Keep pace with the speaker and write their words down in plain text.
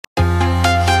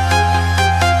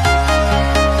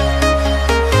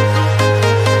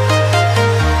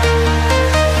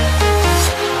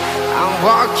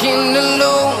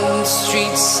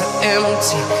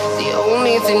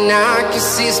I can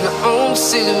see is my own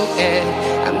silhouette.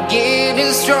 I'm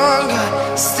getting stronger,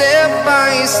 step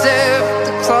by step.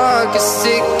 The clock is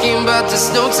ticking, but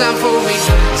there's no time for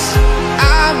regrets.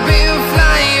 I've been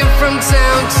flying from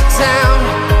town to town,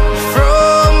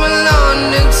 from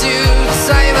London to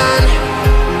Taiwan.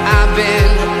 I've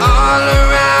been all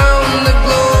around the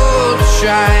globe,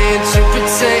 trying to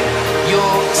protect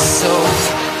your soul.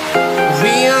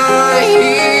 We are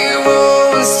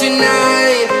heroes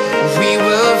tonight. We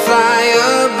will fly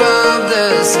above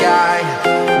the sky.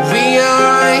 We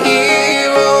are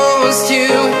heroes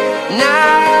tonight.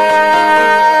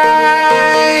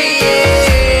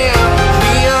 Yeah.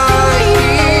 We are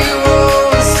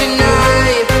heroes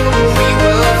tonight. We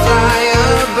will fly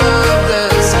above the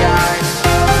sky.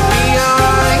 We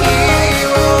are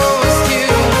heroes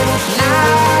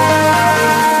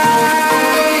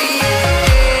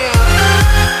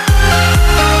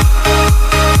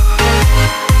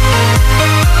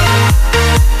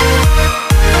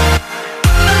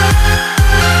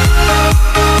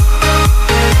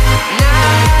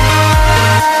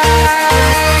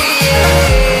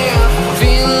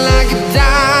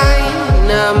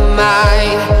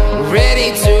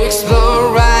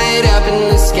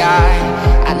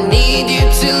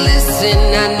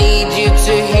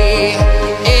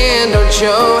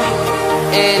show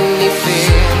any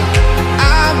fear.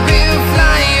 I've been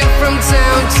flying from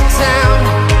town to town,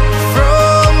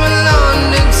 from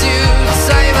London to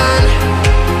Taiwan.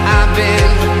 I've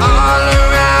been all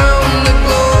around the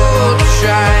globe,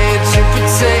 trying to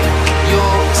protect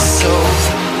your soul.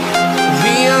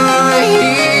 We are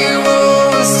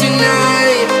heroes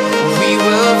tonight. We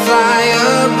will fly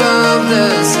above the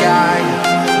sky.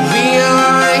 We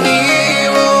are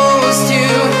heroes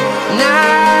tonight.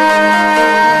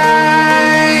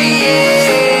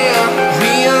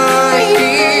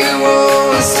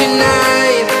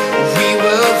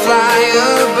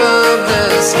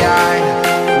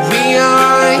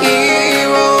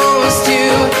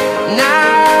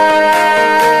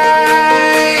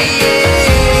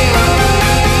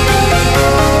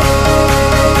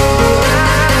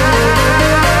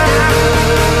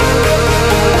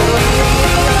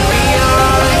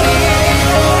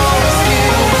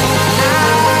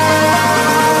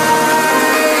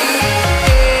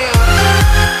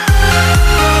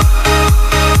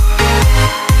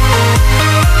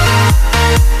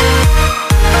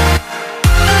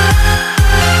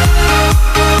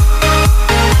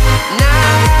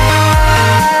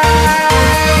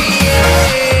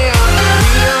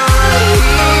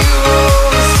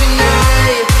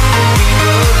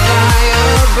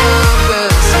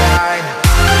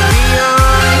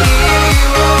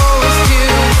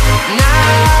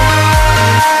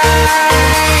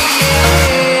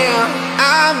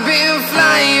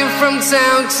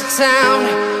 Town to town,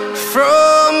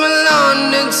 from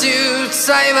London to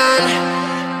Taiwan.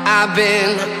 I've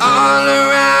been all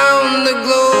around the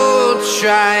globe,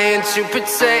 trying to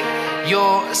protect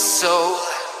your soul.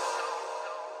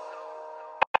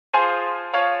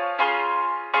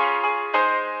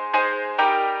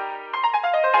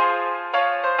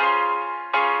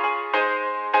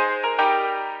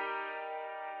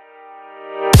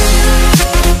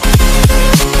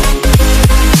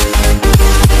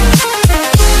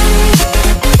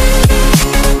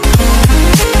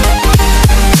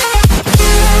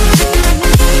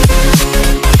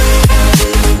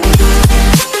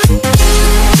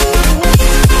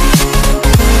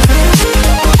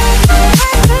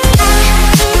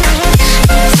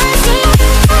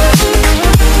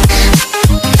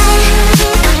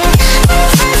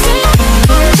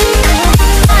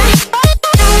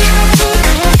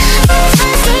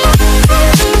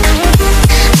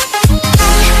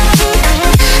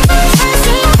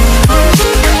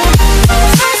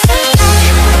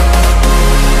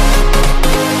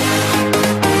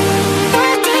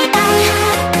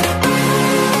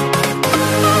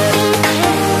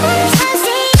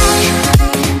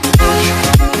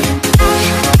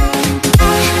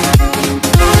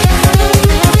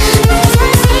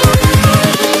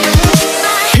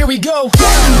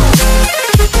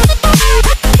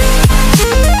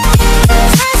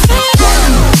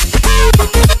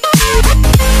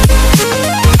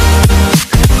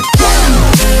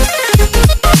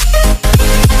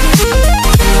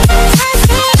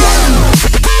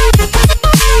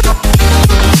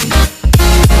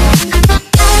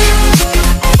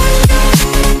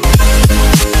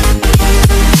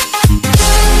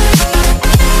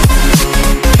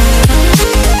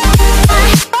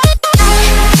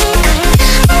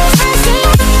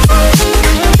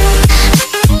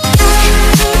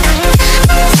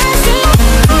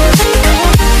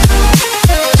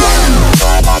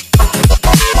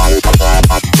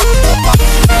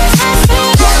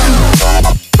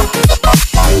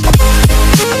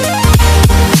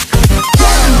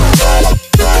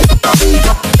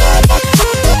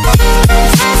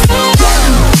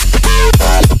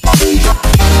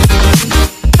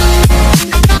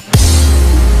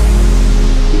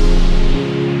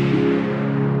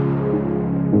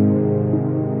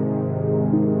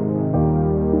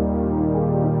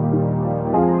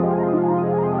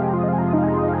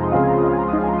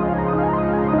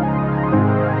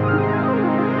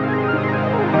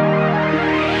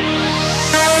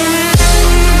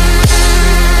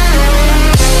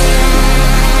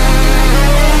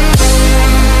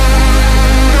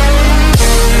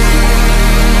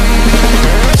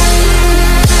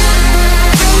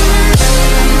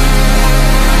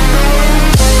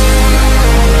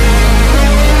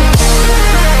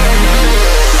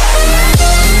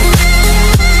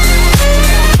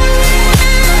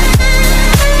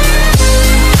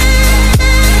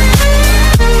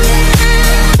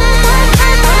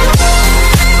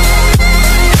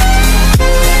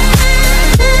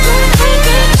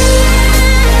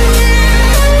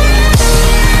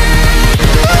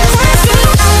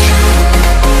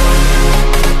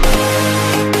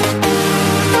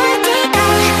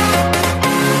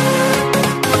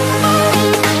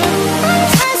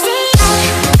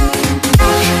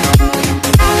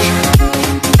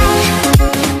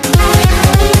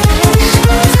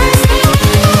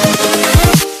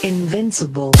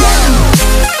 invincible.